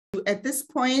At this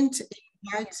point,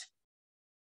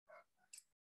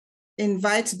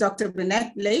 invite Dr.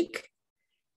 Donnett Lake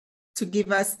to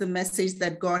give us the message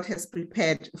that God has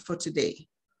prepared for today.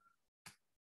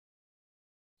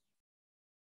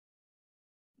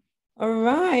 All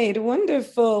right,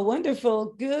 wonderful,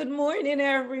 wonderful. Good morning,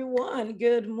 everyone.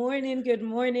 Good morning, good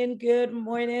morning, good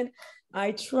morning.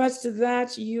 I trust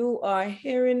that you are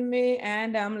hearing me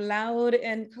and I'm loud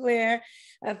and clear.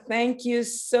 Thank you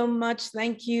so much.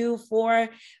 Thank you for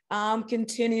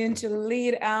continuing to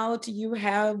lead out. You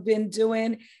have been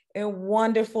doing a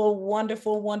wonderful,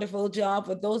 wonderful, wonderful job.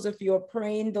 For those of you who are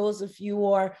praying, those of you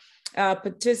who are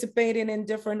participating in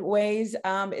different ways,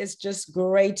 it's just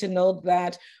great to know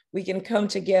that we can come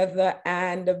together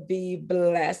and be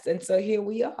blessed. And so here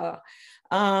we are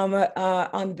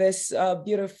on this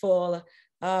beautiful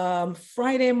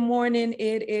Friday morning.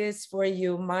 It is for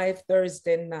you, my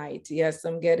Thursday night. Yes,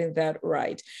 I'm getting that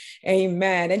right.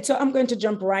 Amen. And so I'm going to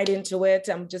jump right into it.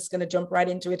 I'm just going to jump right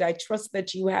into it. I trust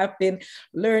that you have been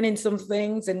learning some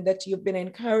things and that you've been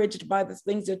encouraged by the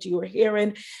things that you are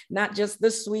hearing, not just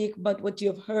this week, but what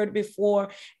you've heard before,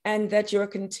 and that you're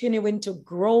continuing to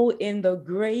grow in the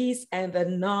grace and the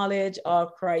knowledge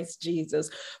of Christ Jesus.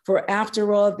 For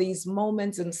after all, these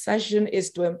moments in session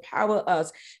is to empower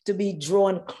us to be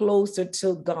drawn closer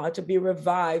to God, to be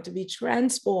revived, to be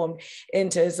transformed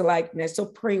into his likeness. So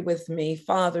pray with me.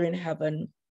 Father in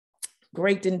heaven,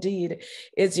 great indeed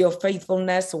is your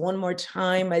faithfulness. One more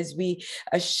time, as we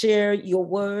share your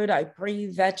word, I pray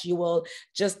that you will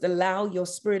just allow your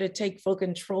spirit to take full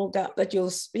control, God, that you'll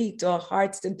speak to our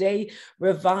hearts today,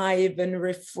 revive and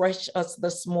refresh us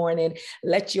this morning.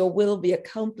 Let your will be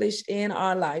accomplished in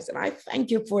our lives. And I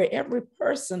thank you for every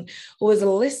person who is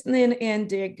listening in,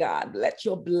 dear God. Let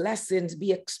your blessings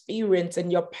be experienced and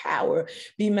your power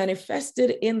be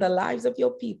manifested in the lives of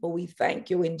your people. We thank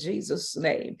you in Jesus'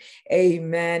 name.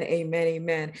 Amen, amen,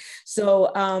 amen.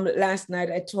 So last night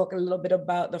I talked a little bit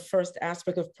about the first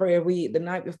aspect of prayer. The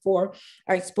night before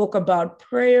I spoke about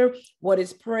prayer, what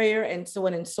is prayer, and so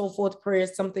on and so forth. Prayer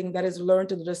is something that is learned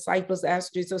to the disciples as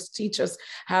Jesus teach us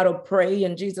how to pray,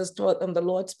 and Jesus taught them the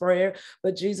Lord's Prayer.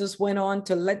 But Jesus went on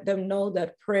to let them know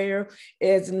that prayer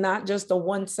is not just a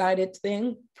one-sided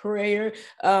thing. Prayer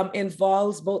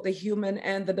involves both the human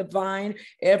and the divine.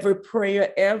 Every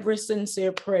prayer, every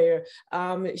sincere prayer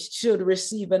should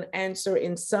receive an answer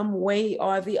in some way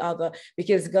or the other,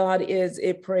 because God is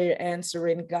a prayer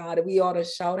answering God. We ought to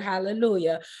shout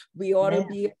hallelujah. We ought to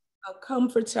be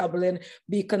comfortable and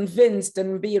be convinced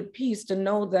and be at peace to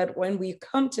know that when we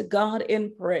come to God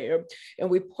in prayer and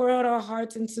we pour out our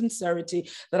hearts in sincerity,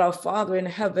 that our Father in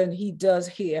heaven, he does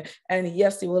hear. And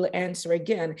yes, he will answer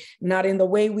again, not in the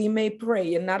way we may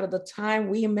pray and not at the time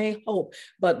we may hope.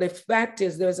 But the fact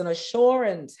is, there's an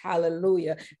assurance,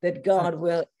 hallelujah, that God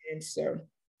will answer.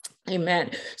 Amen.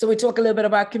 So we talk a little bit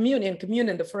about communion.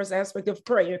 Communion, the first aspect of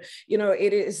prayer. You know,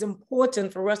 it is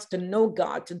important for us to know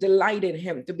God, to delight in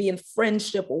him, to be in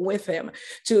friendship with him,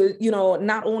 to, you know,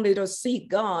 not only to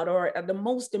seek God, or the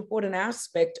most important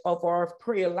aspect of our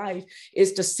prayer life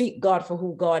is to seek God for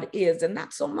who God is, and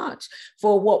not so much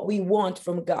for what we want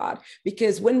from God.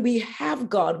 Because when we have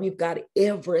God, we've got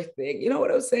everything. You know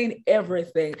what I'm saying?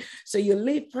 Everything. So you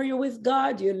leave prayer with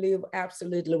God, you live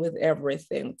absolutely with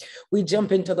everything. We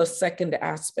jump into the second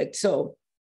aspect. So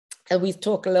we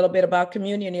talked a little bit about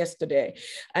communion yesterday,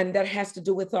 and that has to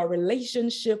do with our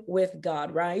relationship with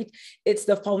God, right? It's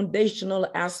the foundational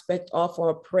aspect of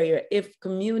our prayer. If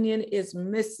communion is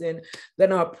missing,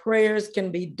 then our prayers can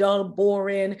be dull,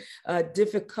 boring,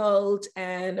 difficult,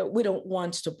 and we don't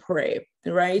want to pray,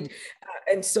 right?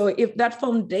 And so if that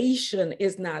foundation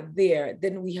is not there,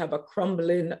 then we have a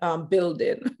crumbling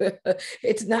building.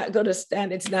 It's not going to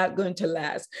stand. It's not going to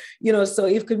last. You know, so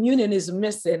if communion is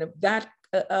missing, if that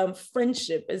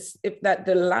friendship is, if that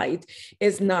delight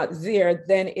is not there,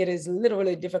 then it is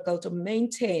literally difficult to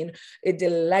maintain a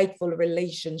delightful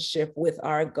relationship with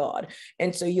our God.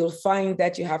 And so you'll find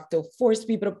that you have to force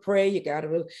people to pray. You got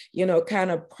to, you know,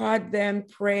 kind of prod them,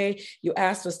 pray. You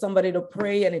ask for somebody to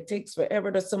pray, and it takes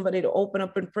forever for somebody to open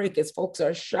up and pray because folks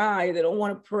are shy. They don't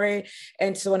want to pray,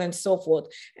 and so on and so forth.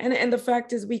 And the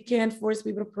fact is, we can't force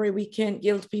people to pray. We can't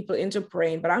guilt people into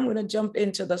praying. But I'm going to jump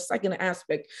into the second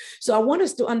aspect. So I want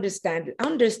us to understand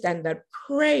that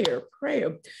prayer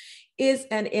is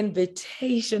an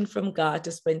invitation from God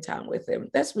to spend time with him.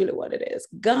 That's really what it is.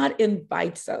 God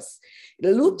invites us.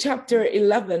 Luke chapter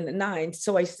 11:9.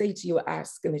 So I say to you,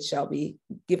 ask and it shall be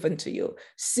given to you.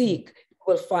 Seek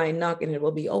will find, knock, and it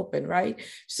will be open, right?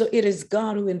 So it is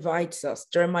God who invites us.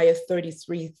 Jeremiah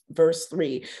 33, verse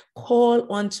 3,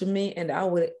 call unto me, and I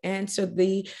will answer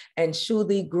thee and shew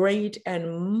thee great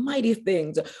and mighty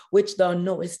things which thou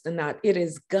knowest not. It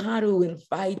is God who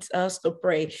invites us to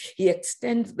pray. He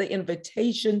extends the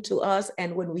invitation to us,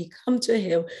 and when we come to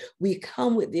him, we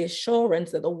come with the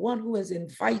assurance that the one who has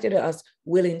invited us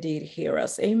will indeed hear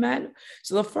us. Amen.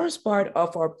 So the first part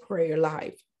of our prayer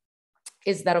life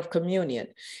is that of communion.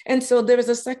 And so there is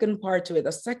a second part to it,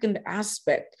 a second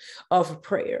aspect of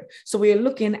prayer. So we are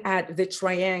looking at the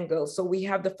triangle. So we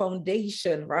have the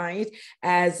foundation, right,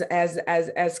 as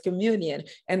communion.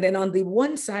 And then on the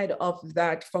one side of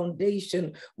that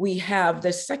foundation, we have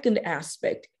the second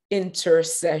aspect,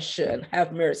 intercession.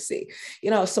 Have mercy.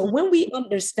 So when we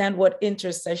understand what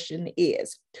intercession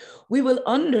is, we will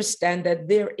understand that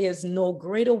there is no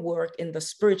greater work in the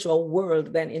spiritual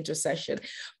world than intercession.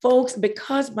 Folks,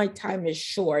 because my time is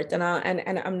short, and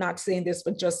I'm not saying this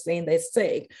for just saying this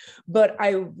sake, but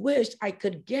I wish I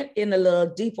could get in a little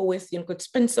deeper with you and could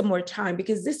spend some more time,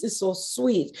 because this is so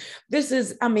sweet. This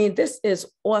is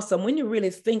awesome when you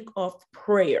really think of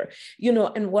prayer,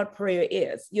 and what prayer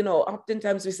is.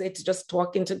 Oftentimes we say it's just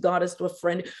talking to God as to a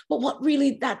friend, but what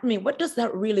really that mean? What does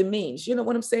that really mean? You know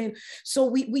what I'm saying? So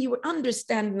we were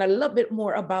understanding a little bit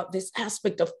more about this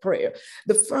aspect of prayer.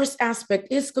 The first aspect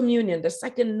is communion. The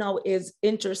second now is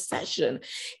intercession.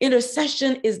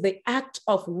 Intercession is the act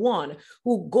of one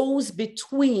who goes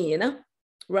between,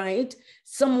 right?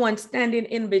 Someone standing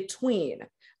in between.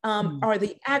 Or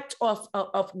the act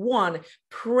of one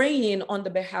praying on the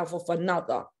behalf of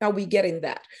another. Are we getting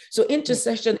that? So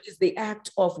intercession is the act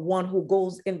of one who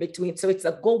goes in between. So it's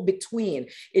a go-between.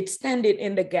 It's standing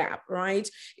in the gap, right?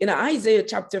 In Isaiah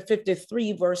chapter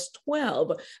 53, verse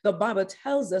 12, the Bible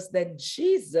tells us that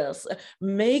Jesus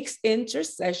makes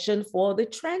intercession for the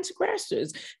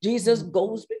transgressors. Jesus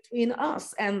goes between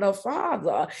us and the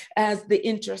Father as the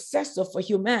intercessor for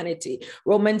humanity.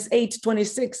 Romans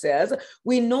 8:26 says,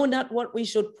 we know not what we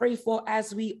should pray for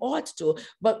as we ought to,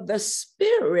 but the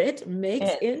Spirit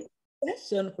makes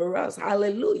intercession for us.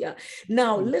 Hallelujah.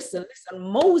 Now, listen,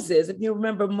 Moses, if you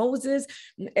remember Moses,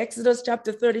 in Exodus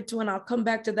chapter 32, and I'll come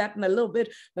back to that in a little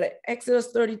bit, but Exodus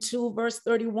 32, verse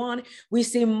 31, we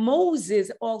see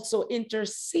Moses also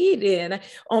interceding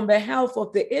on behalf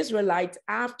of the Israelites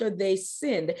after they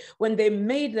sinned, when they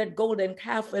made that golden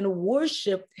calf and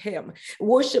worshiped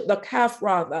the calf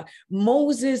rather.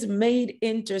 Moses made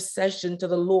intercession to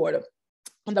the Lord.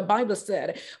 And the Bible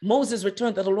said, Moses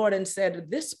returned to the Lord and said,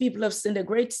 this people have sinned a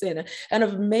great sin and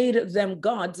have made them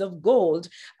gods of gold.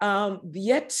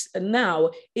 Yet now,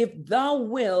 if thou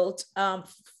wilt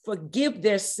forgive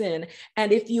their sin,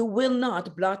 and if you will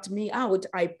not blot me out,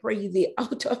 I pray thee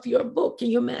out of your book. Can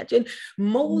you imagine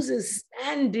Moses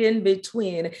standing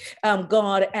between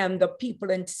God and the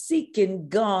people and seeking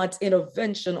God's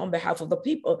intervention on behalf of the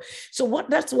people? So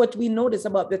that's what we notice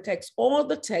about the text. All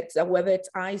the texts, whether it's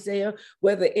Isaiah,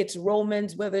 whether it's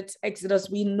Romans, whether it's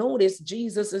Exodus, we notice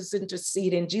Jesus is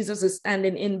interceding. Jesus is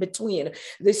standing in between.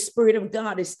 The Spirit of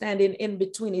God is standing in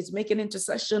between. He's making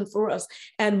intercession for us.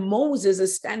 And Moses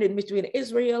is standing between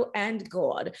Israel and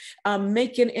God,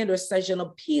 making intercession,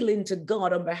 appealing to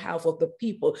God on behalf of the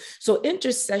people. So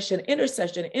intercession,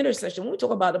 when we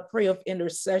talk about a prayer of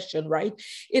intercession, right?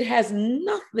 It has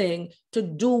nothing to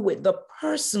do with the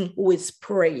person who is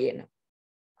praying.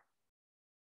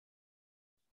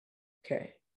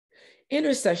 Okay.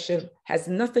 Intercession has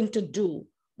nothing to do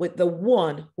with the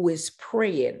one who is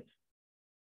praying,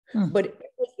 but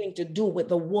everything to do with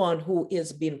the one who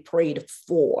is being prayed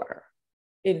for.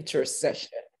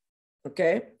 Intercession.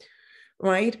 Okay.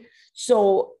 Right.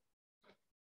 So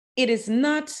it is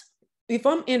not, if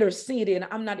I'm interceding,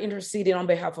 I'm not interceding on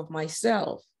behalf of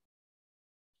myself.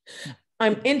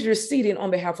 I'm interceding on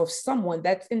behalf of someone.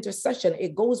 That's intercession.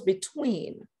 It goes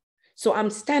between. So I'm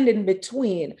standing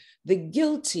between the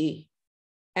guilty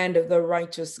and the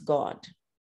righteous God,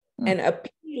 and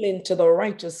appealing to the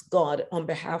righteous God on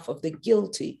behalf of the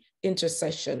guilty.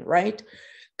 Intercession, right?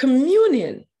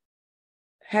 Communion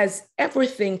has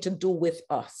everything to do with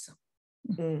us.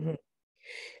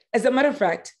 As a matter of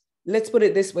fact, let's put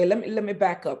it this way. Let me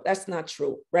back up. That's not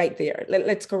true right there.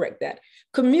 Let's correct that.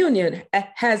 Communion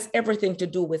has everything to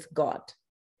do with God.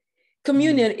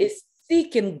 Communion is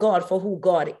seeking God for who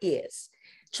God is,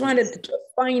 trying to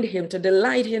find him, to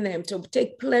delight in him, to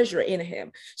take pleasure in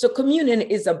him. So communion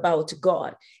is about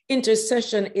God.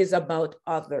 Intercession is about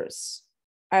others.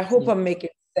 I hope I'm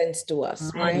making sense to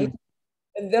us, right?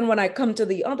 And then when I come to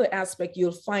the other aspect,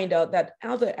 you'll find out that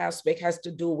other aspect has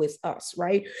to do with us,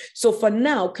 right? So for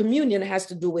now, communion has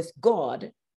to do with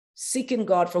God. seeking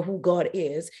God for who God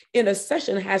is.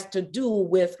 Intercession has to do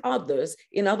with others.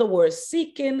 In other words,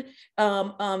 seeking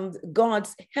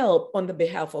God's help on the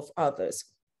behalf of others.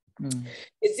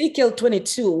 Ezekiel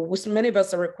 22, which many of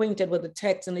us are acquainted with the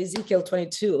text in Ezekiel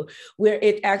 22, where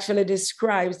it actually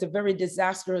describes the very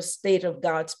disastrous state of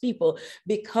God's people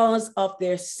because of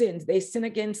their sins. They sinned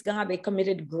against God. They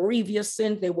committed grievous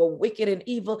sins. They were wicked and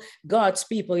evil. God's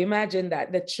people, imagine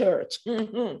that, the church.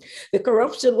 The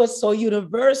corruption was so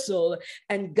universal,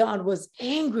 and God was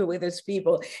angry with his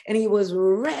people, and he was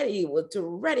ready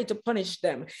to punish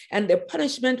them. And the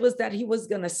punishment was that he was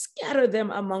going to scatter them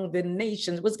among the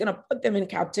nations, was going to put them in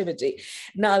captivity.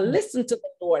 Now listen to the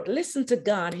Lord, listen to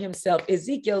God himself.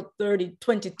 Ezekiel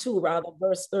 22,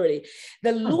 verse 30.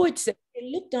 The Lord said,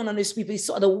 he looked down on his people, he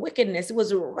saw the wickedness, he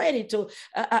was ready to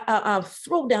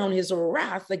throw down his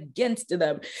wrath against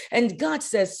them. And God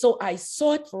says, so I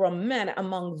sought for a man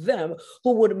among them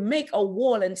who would make a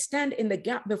wall and stand in the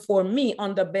gap before me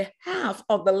on the behalf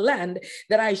of the land,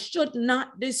 that I should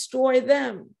not destroy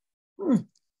them.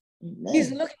 Amen. He's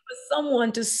looking for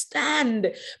someone to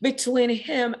stand between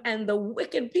him and the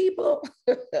wicked people.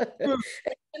 And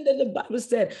then the Bible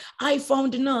said, I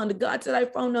found none. God said, I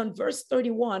found none. Verse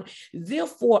 31,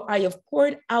 therefore I have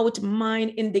poured out mine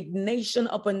indignation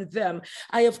upon them.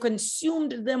 I have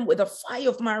consumed them with the fire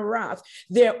of my wrath.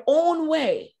 Their own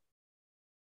way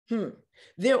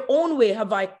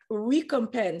have I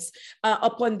recompensed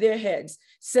upon their heads,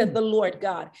 said the Lord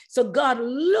God. So God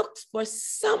looked for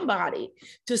somebody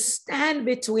to stand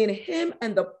between him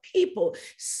and the people,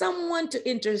 someone to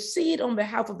intercede on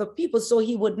behalf of the people so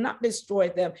he would not destroy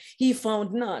them. He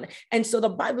found none. And so the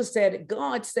Bible said,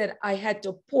 God said, I had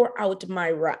to pour out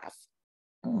my wrath.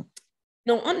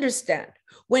 Now understand,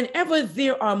 whenever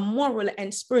there are moral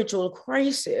and spiritual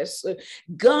crises,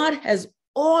 God has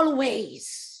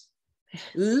always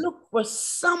look for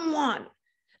someone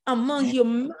among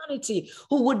humanity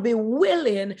who would be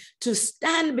willing to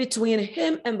stand between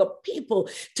him and the people,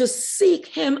 to seek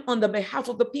him on the behalf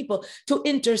of the people, to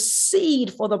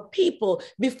intercede for the people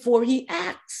before he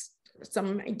acts. It's a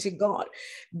mighty God.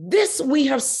 This we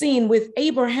have seen with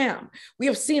Abraham. We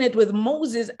have seen it with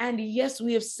Moses. And yes,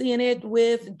 we have seen it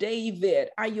with David.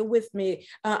 Are you with me?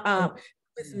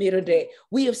 With me today.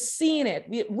 We have seen it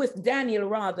with Daniel,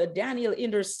 Daniel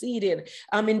interceding.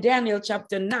 In Daniel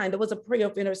chapter 9, there was a prayer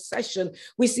of intercession.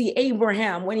 We see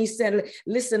Abraham when he said,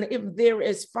 listen, if there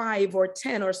is 5 or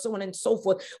 10 or so on and so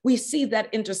forth, we see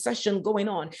that intercession going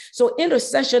on. So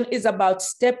intercession is about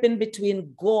stepping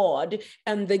between God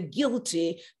and the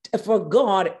guilty, for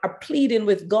God, pleading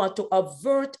with God to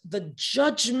avert the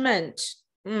judgment.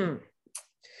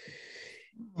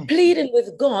 Pleading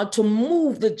with God to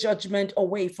move the judgment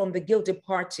away from the guilty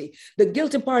party. The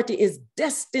guilty party is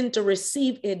destined to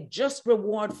receive a just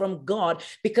reward from God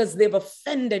because they've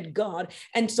offended God.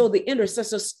 And so the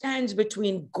intercessor stands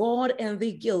between God and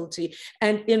the guilty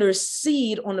and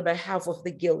intercede on the behalf of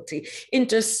the guilty.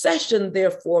 Intercession,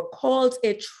 therefore, calls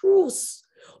a truce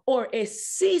or a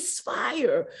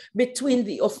ceasefire between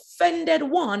the offended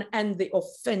one and the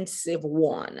offensive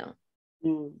one.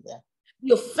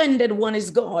 The offended one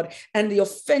is God, and the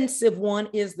offensive one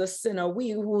is the sinner. We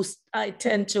who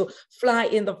tend to fly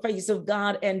in the face of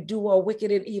God and do our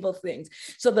wicked and evil things.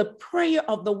 So the prayer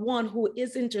of the one who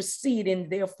is interceding,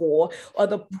 therefore, or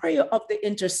the prayer of the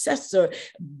intercessor,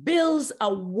 builds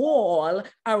a wall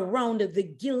around the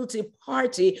guilty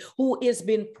party who is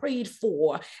being prayed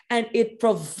for, and it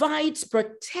provides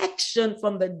protection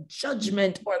from the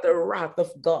judgment or the wrath of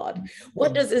God.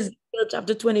 What does Ezekiel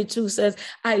chapter 22 says?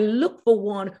 I look for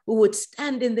one who would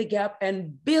stand in the gap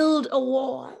and build a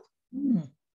wall.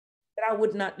 That I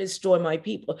would not destroy my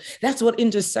people. That's what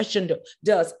intercession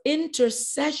does.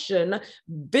 Intercession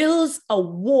builds a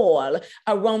wall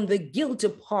around the guilty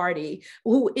party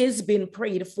who is being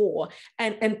prayed for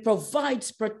and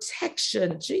provides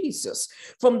protection, Jesus,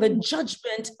 from the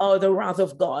judgment or the wrath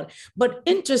of God. But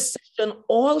intercession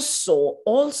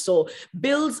also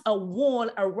builds a wall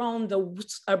around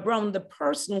the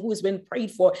person who has been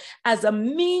prayed for as a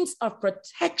means of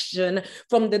protection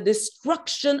from the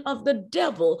destruction of the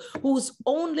devil, whose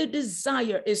only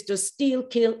desire is to steal,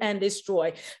 kill, and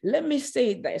destroy. Let me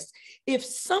say this. If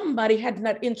somebody had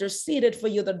not interceded for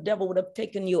you, the devil would have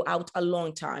taken you out a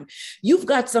long time. You've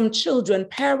got some children,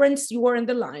 parents, you are in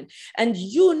the line, and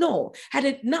you know, had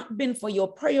it not been for your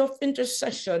prayer of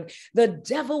intercession, the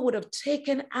devil would have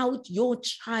taken out your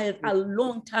child a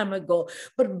long time ago.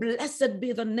 But blessed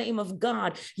be the name of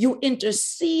God. You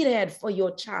interceded for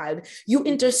your child. You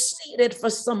interceded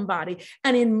for somebody,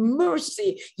 and in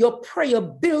mercy, your your prayer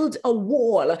build a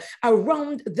wall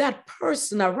around that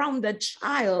person, around that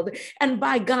child. And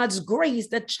by God's grace,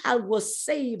 that child was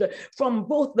saved from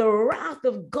both the wrath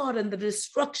of God and the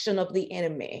destruction of the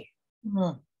enemy.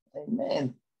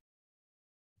 Amen.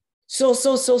 So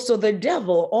the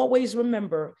devil, always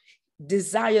remember,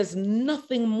 desires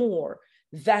nothing more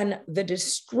than the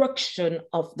destruction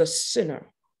of the sinner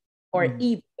or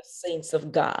even the saints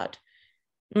of God.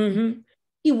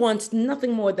 He wants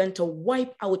nothing more than to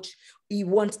wipe out. He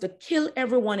wants to kill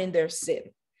everyone in their sin.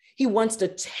 He wants to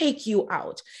take you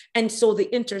out. And so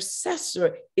the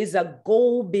intercessor is a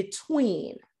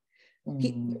go-between. The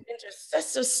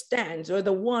intercessor stands, or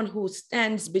the one who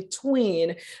stands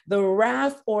between the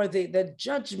wrath or the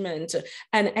judgment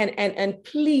and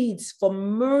pleads for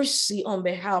mercy on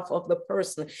behalf of the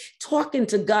person, talking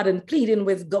to God and pleading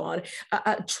with God,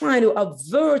 trying to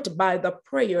avert by the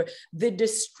prayer the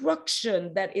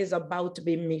destruction that is about to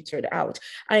be meted out.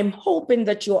 I'm hoping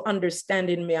that you're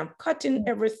understanding me. I'm cutting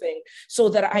everything so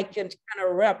that I can kind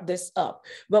of wrap this up.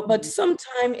 But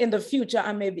sometime in the future,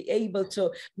 I may be able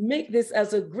to make this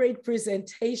as a great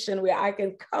presentation where I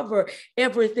can cover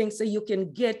everything so you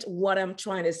can get what I'm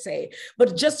trying to say.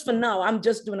 But just for now, I'm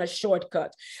just doing a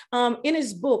shortcut. In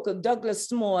his book, Douglas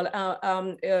Small,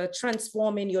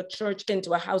 Transforming Your Church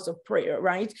into a House of Prayer,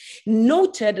 right,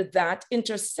 noted that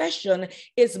intercession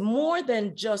is more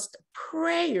than just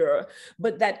prayer,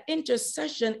 but that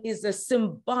intercession is a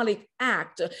symbolic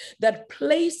act that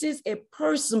places a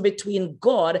person between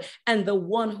God and the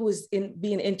one who is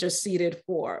being interceded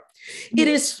for. It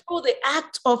is through the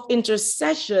act of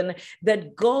intercession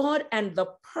that God and the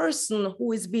person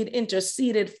who is being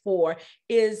interceded for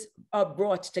is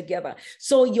brought together.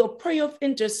 So your prayer of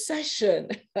intercession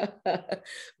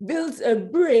builds a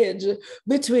bridge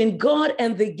between God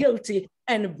and the guilty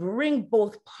and bring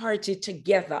both parties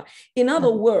together. In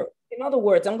other words,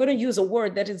 I'm going to use a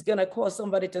word that is going to cause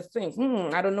somebody to think,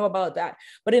 I don't know about that.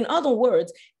 But in other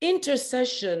words,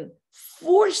 intercession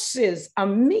forces a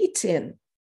meeting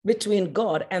between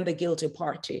God and the guilty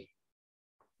party.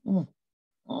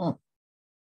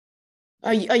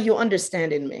 Are you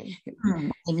understanding me?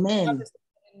 Amen.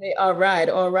 All right.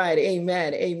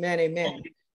 Amen.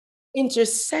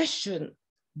 Intercession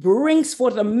brings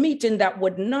forth a meeting that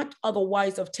would not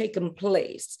otherwise have taken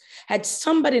place had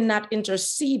somebody not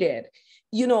interceded,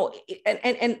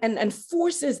 and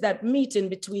forces that meeting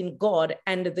between God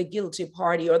and the guilty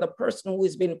party or the person who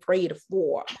has been prayed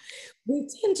for. We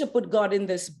tend to put God in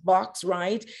this box,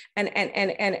 right? And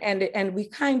we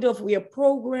are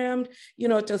programmed,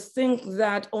 to think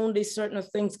that only certain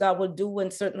things God will do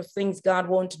and certain things God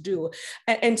won't do.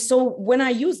 And so when I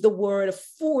use the word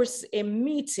force a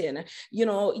meeting,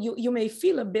 you may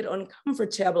feel a bit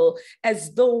uncomfortable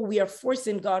as though we are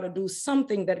forcing God to do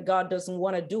something that God doesn't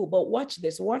want to do. But watch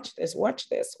this.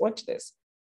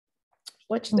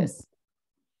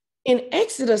 In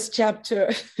Exodus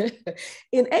chapter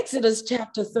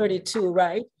 32,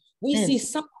 right, we see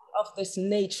something of this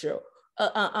nature.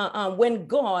 When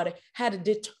God had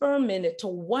determined to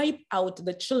wipe out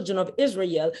the children of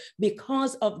Israel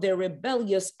because of their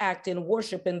rebellious act in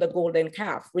worshiping the golden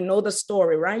calf. We know the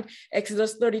story, right?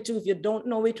 Exodus 32, if you don't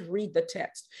know it, read the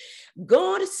text.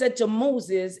 God said to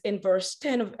Moses in verse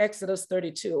 10 of Exodus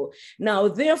 32, "Now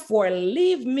therefore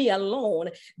leave me alone,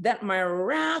 that my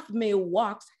wrath may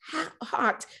wax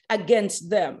hot against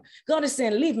them." God is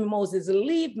saying, leave me, Moses,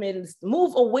 leave me,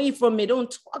 move away from me.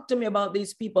 Don't talk to me about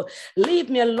these people. Leave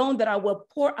me alone, that I will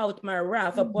pour out my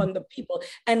wrath upon the people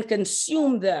and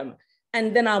consume them,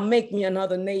 and then I'll make me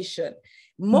another nation.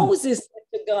 Moses said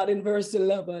to God in verse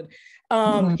 11,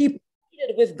 he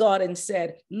pleaded with God and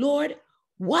said, "Lord,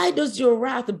 why does your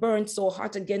wrath burn so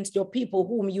hot against your people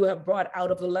whom you have brought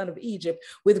out of the land of Egypt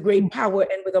with great power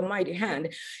and with a mighty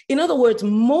hand?" In other words,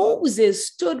 Moses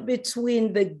stood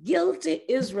between the guilty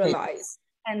Israelites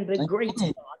and the great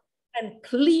God and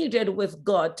pleaded with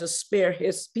God to spare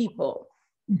his people.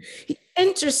 He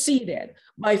interceded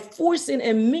by forcing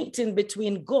a meeting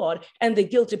between God and the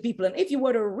guilty people. And if you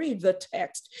were to read the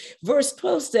text, verse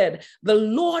 12 said, "The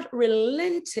Lord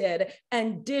relented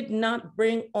and did not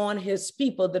bring on his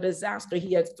people the disaster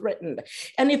he had threatened."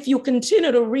 And if you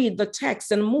continue to read the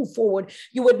text and move forward,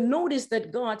 you would notice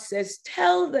that God says,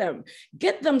 "Tell them,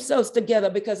 get themselves together,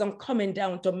 because I'm coming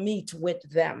down to meet with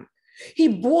them." He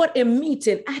brought a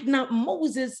meeting. Had not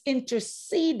Moses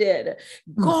interceded,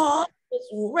 God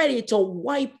was ready to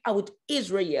wipe out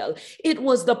Israel. It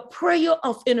was the prayer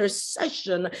of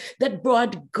intercession that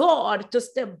brought God to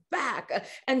step back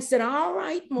and said, "All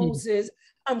right, Moses,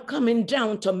 I'm coming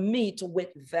down to meet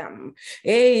with them.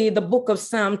 Hey, the book of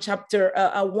Psalm chapter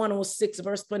 106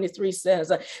 verse 23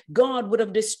 says, God would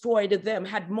have destroyed them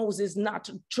had Moses not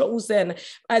chosen,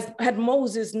 had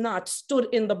Moses not stood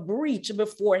in the breach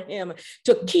before him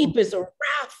to keep his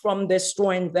wrath from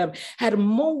destroying them. Had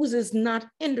Moses not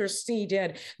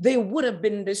interceded, they would have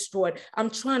been destroyed.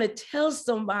 I'm trying to tell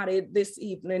somebody this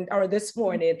evening or this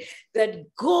morning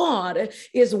that God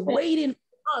is waiting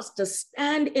us to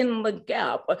stand in the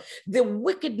gap. The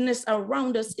wickedness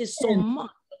around us is so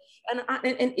much.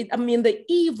 I mean, the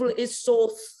evil is so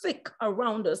thick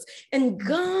around us. And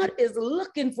God is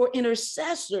looking for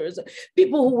intercessors,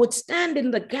 people who would stand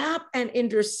in the gap and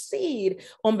intercede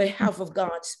on behalf of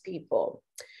God's people.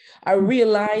 I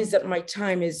realize that my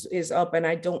time is up and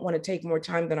I don't want to take more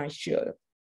time than I should.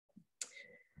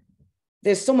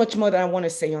 There's so much more that I want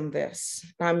to say on this.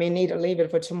 I may need to leave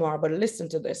it for tomorrow, but listen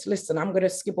to this. Listen, I'm going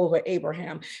to skip over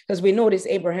Abraham because we notice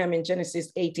Abraham in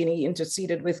Genesis 18, he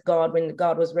interceded with God when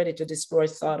God was ready to destroy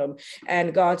Sodom.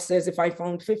 And God says, if I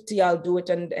found 50, I'll do it.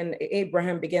 And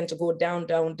Abraham began to go down,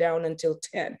 down, down until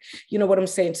 10. You know what I'm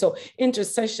saying? So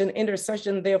intercession,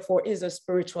 therefore, is a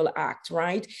spiritual act,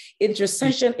 right?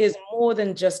 Intercession is more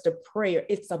than just a prayer.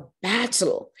 It's a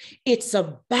battle. It's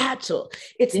a battle.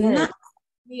 It's not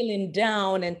kneeling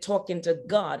down and talking to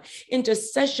God.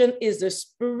 Intercession is a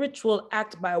spiritual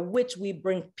act by which we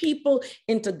bring people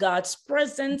into God's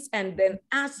presence and then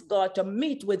ask God to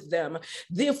meet with them.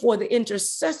 Therefore, the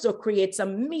intercessor creates a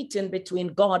meeting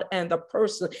between God and the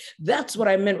person. That's what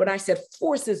I meant when I said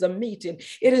forces a meeting.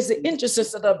 It is the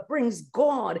intercessor that brings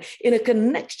God in a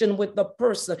connection with the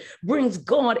person, brings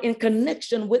God in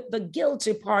connection with the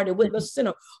guilty party, with the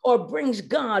sinner, or brings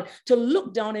God to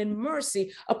look down in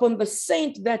mercy upon the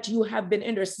saint that you have been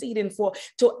interceding for,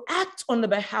 to act on the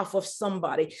behalf of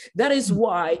somebody. That is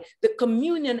why the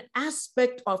communion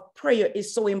aspect of prayer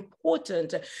is so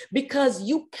important, because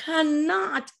you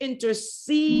cannot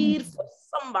intercede for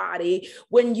somebody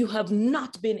when you have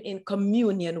not been in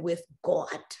communion with God.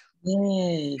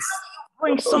 Yes.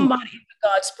 Bring somebody into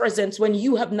God's presence when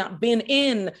you have not been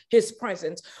in his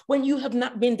presence, when you have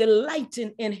not been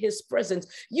delighting in his presence.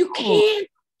 You can't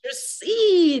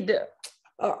intercede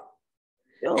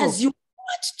as you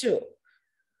want to.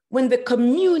 When the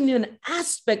communion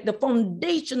aspect, the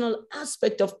foundational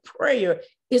aspect of prayer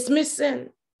is missing.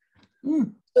 So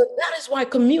that is why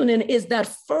communion is that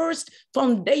first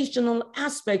foundational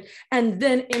aspect, and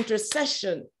then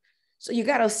intercession. So you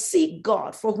got to seek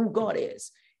God for who God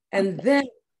is. And then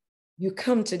you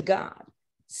come to God,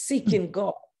 seeking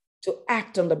God to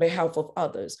act on the behalf of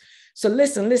others. So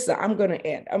listen, I'm going to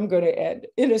end.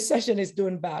 Intercession is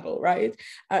doing battle, right?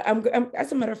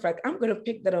 As a matter of fact, I'm going to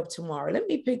pick that up tomorrow. Let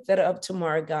me pick that up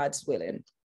tomorrow, God's willing.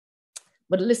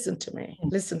 But listen to me.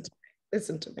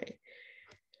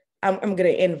 I'm going to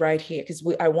end right here because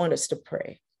I want us to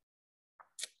pray.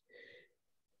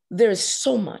 There's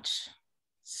so much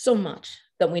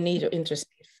that we need to intercede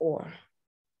for.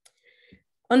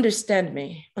 Understand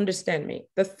me.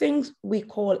 The things we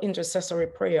call intercessory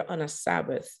prayer on a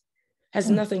Sabbath has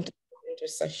nothing to do with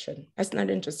intercession. That's not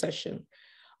intercession.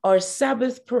 Our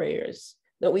Sabbath prayers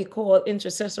that we call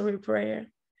intercessory prayer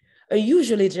are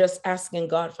usually just asking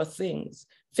God for things.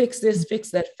 Fix this,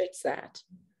 fix that, fix that.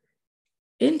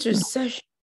 Intercession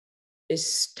is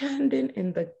standing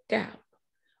in the gap,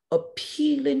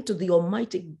 appealing to the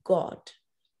Almighty God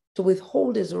to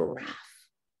withhold his wrath,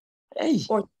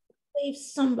 or save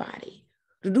somebody,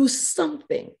 to do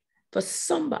something for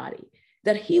somebody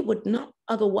that he would not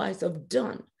otherwise have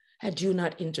done had you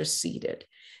not interceded.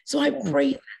 So I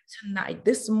pray that tonight,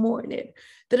 this morning,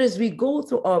 that as we go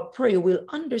through our prayer, we'll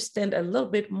understand a little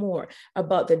bit more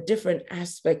about the different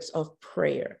aspects of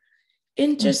prayer.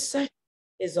 Intercession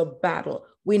is a battle.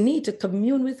 We need to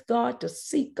commune with God, to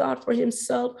seek God for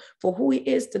himself, for who he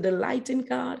is, to delight in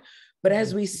God. But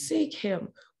as we seek him,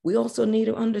 we also need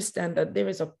to understand that there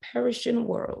is a perishing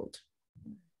world,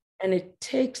 and it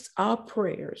takes our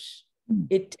prayers.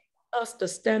 It takes us to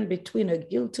stand between a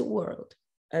guilty world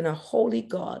and a holy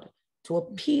God to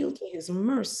appeal to his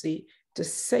mercy to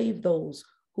save those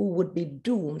who would be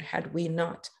doomed had we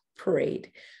not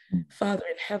prayed. Father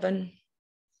in heaven,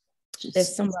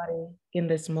 there's somebody in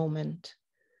this moment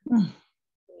who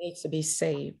needs to be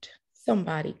saved.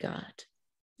 Somebody, God,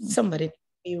 somebody to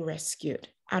be rescued.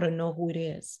 I don't know who it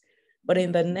is, but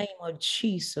in the name of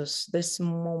Jesus, this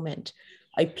moment,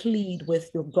 I plead with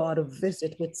you, God, to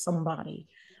visit with somebody.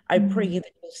 I pray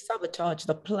that you'll sabotage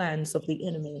the plans of the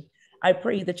enemy. I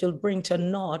pray that you'll bring to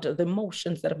naught the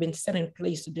motions that have been set in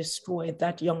place to destroy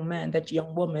that young man, that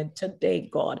young woman today,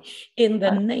 God. In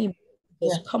the name of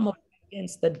Jesus, come up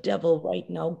against the devil right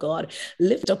now, God.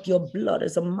 Lift up your blood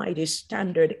as a mighty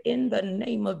standard in the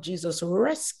name of Jesus.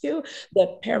 Rescue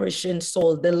that perishing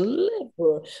soul.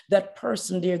 Deliver that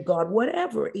person, dear God.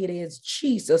 Whatever it is,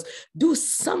 Jesus, do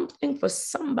something for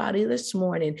somebody this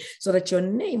morning so that your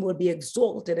name would be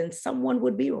exalted and someone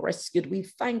would be rescued. We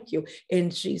thank you in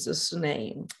Jesus'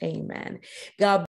 name. Amen. God